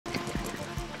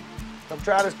Come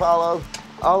try this, Paulo.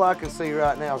 All I can see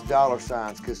right now is dollar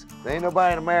signs, because there ain't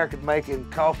nobody in America making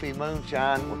coffee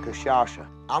moonshine with cachaça.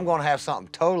 I'm gonna have something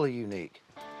totally unique.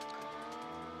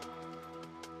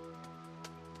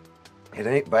 It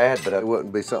ain't bad, but it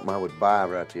wouldn't be something I would buy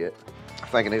right yet. I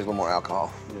think it needs a little more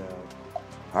alcohol. Yeah. All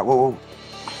right, whoa.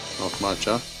 Not much,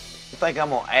 huh? You think I'm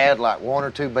gonna add like 1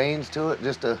 or 2 beans to it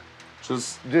just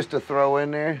to throw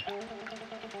in there?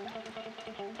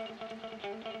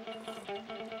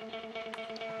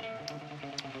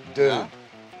 Dude, yeah.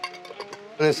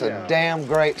 It's a damn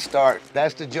great start.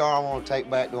 That's the jar I want to take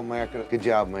back to America. Good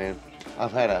job, man.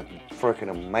 I've had a freaking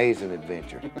amazing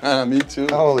adventure. Me too.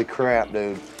 Holy crap,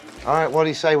 dude. All right, what do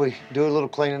you say we do a little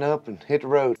cleaning up and hit the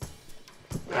road?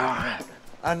 All right.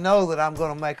 I know that I'm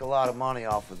gonna make a lot of money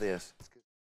off of this.